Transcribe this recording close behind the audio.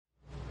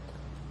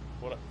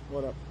What up?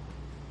 What up?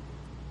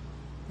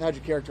 How'd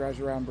you characterize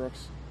your round,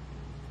 Brooks?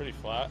 Pretty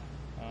flat.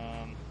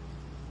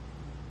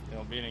 You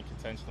know, being in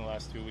contention the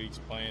last 2 weeks,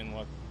 playing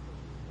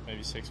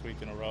maybe 6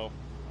 weeks in a row.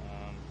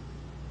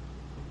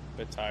 A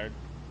bit tired,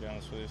 to be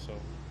honest with you. So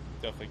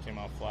definitely came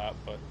out flat.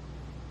 But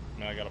I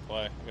mean, I got to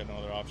play. I got no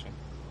other option.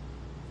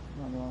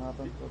 Not gonna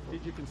happen.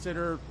 Did you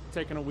consider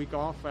taking a week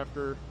off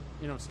after,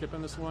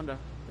 skipping this one to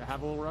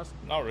have a little rest?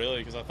 Not really,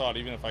 because I thought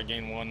even if I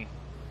gain one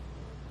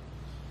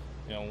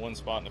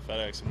spot in the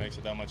FedEx, it makes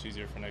it that much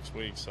easier for next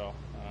week. So,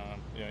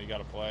 you got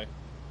to play,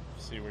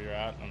 see where you're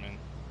at. I mean,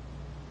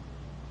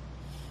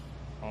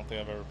 I don't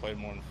think I've ever played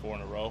more than 4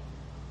 in a row,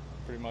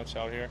 pretty much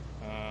out here.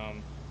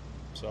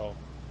 So,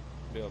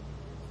 it'll be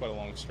quite a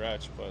long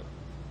stretch, but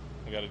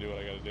I got to do what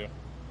I got to do.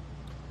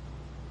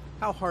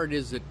 How hard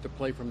is it to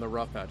play from the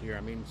rough out here?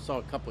 I mean, saw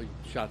a couple of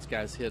shots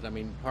guys hit. I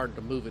mean, hard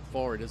to move it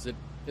forward. Is it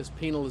as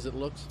penal as it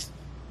looks?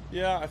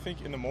 Yeah, I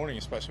think in the morning,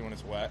 especially when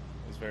it's wet,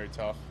 it's very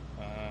tough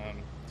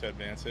to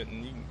advance it.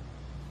 And you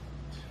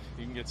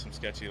can get some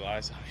sketchy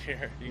lies out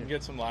here. You can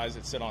get some lies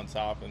that sit on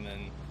top, and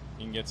then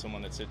you can get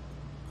someone that sit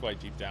quite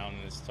deep down,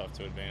 and it's tough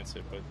to advance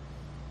it. But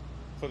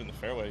put it in the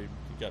fairway, you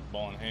got the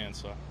ball in hand,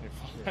 so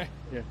you're fine.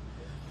 Yeah.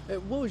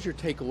 What was your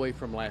takeaway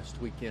from last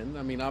weekend?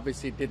 I mean,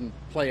 obviously it didn't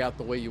play out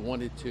the way you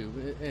wanted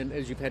to. And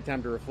as you've had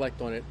time to reflect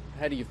on it,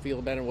 how do you feel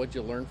about it and what did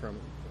you learn from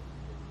it?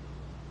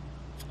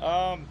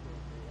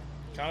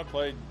 Kind of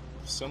played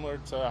similar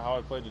to how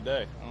I played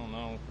today. I don't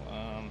know.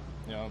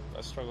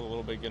 I struggled a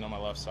little bit getting on my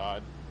left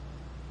side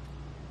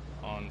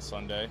on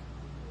Sunday.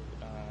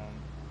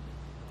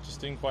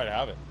 Just didn't quite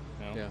have it.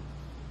 Yeah.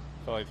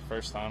 Felt like the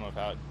first time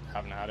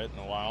haven't had it in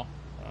a while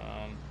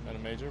at a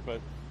major,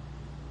 but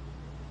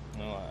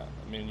I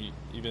mean,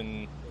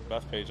 even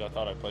Bethpage, I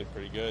thought I played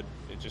pretty good.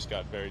 It just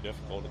got very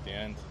difficult at the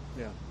end.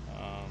 Yeah.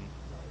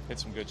 Hit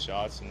some good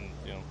shots, and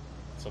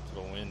it's up to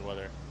the wind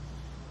whether it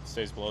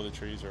stays below the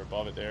trees or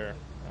above it there.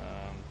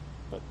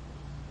 But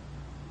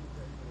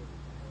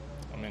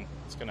I mean,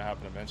 it's going to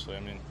happen eventually. I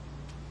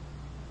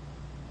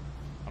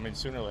mean,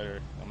 sooner or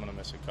later, I'm going to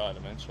miss a cut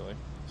eventually.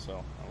 So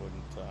I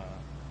wouldn't.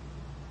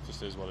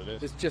 Just is what it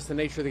is. It's just the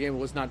nature of the game. It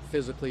was not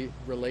physically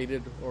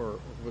related, or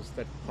was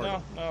that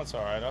part No, it's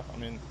all right. I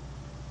mean,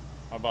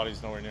 my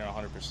body's nowhere near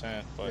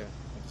 100%, but at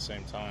the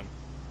same time,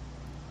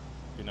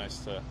 it'd be nice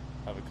to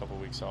have a couple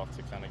weeks off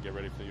to kind of get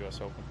ready for the U.S.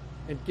 Open.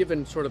 And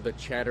given sort of the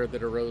chatter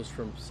that arose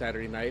from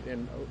Saturday night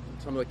and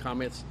some of the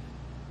comments,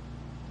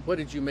 what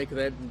did you make of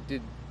that?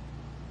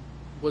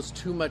 Was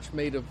too much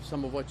made of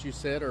some of what you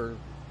said, or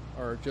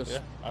just? Yeah,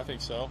 I think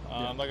so.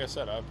 Like I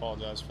said, I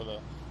apologize for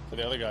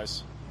the other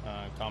guys'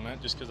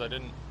 comment, just because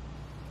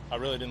I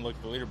really didn't look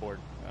at the leaderboard.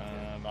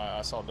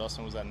 I saw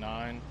Dustin was at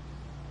 9.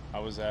 I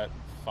was at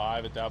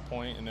 5 at that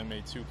point, and then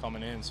made 2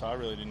 coming in, so I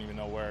really didn't even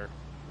know where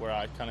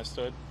I kind of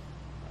stood.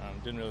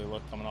 Didn't really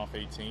look coming off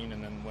 18,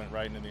 and then went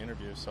right into the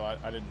interview. So I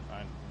had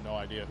no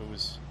idea who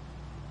was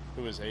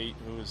 8,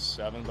 who was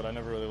 7, but I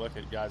never really look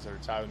at guys that are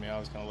tied with me. I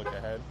was going to look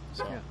ahead,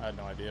 so I had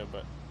no idea.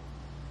 But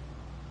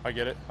I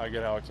get it. I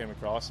get how it came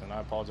across, and I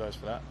apologize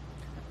for that.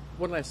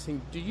 One last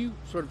thing: do you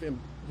sort of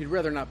you'd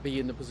rather not be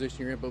in the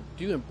position you're in, but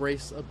do you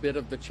embrace a bit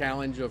of the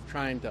challenge of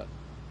trying to,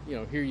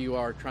 here you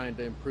are trying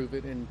to improve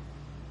it and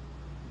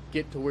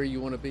get to where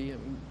you want to be? I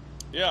mean,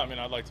 yeah,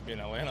 I'd like to be in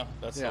Atlanta.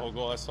 That's the whole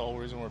goal. That's the whole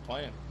reason we're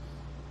playing.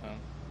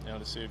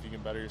 To see if you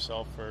can better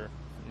yourself, or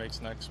it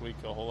makes next week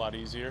a whole lot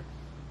easier.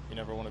 You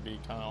never want to be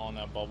kind of on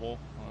that bubble.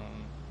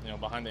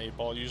 Behind the 8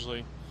 ball,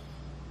 usually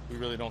we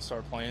really don't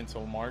start playing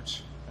until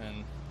March,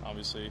 and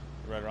obviously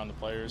right around the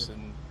players,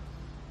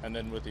 and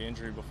then with the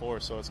injury before,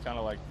 so it's kind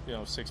of like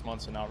 6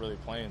 months and not really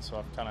playing. So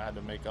I've kind of had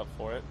to make up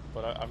for it,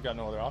 but I've got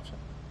no other option.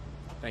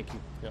 Thank you.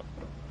 Yep.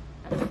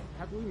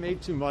 Have we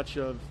made too much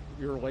of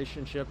your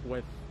relationship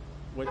with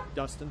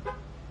Dustin?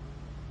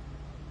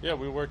 Yeah,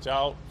 we worked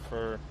out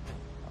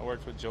I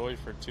worked with Joey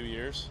for 2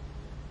 years.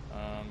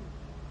 I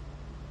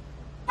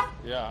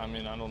don't know.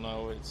 I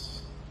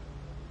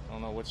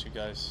don't know what you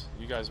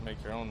guys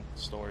make your own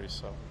stories,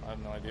 so I have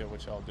no idea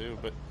what y'all do.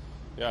 But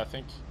yeah, I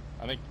think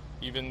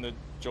even the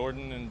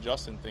Jordan and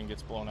Justin thing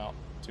gets blown out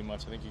too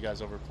much. I think you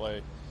guys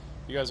overplay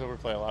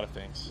a lot of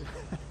things.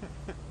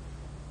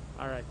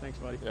 All right, thanks,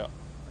 buddy. Yeah.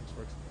 Thanks,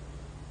 Brooks.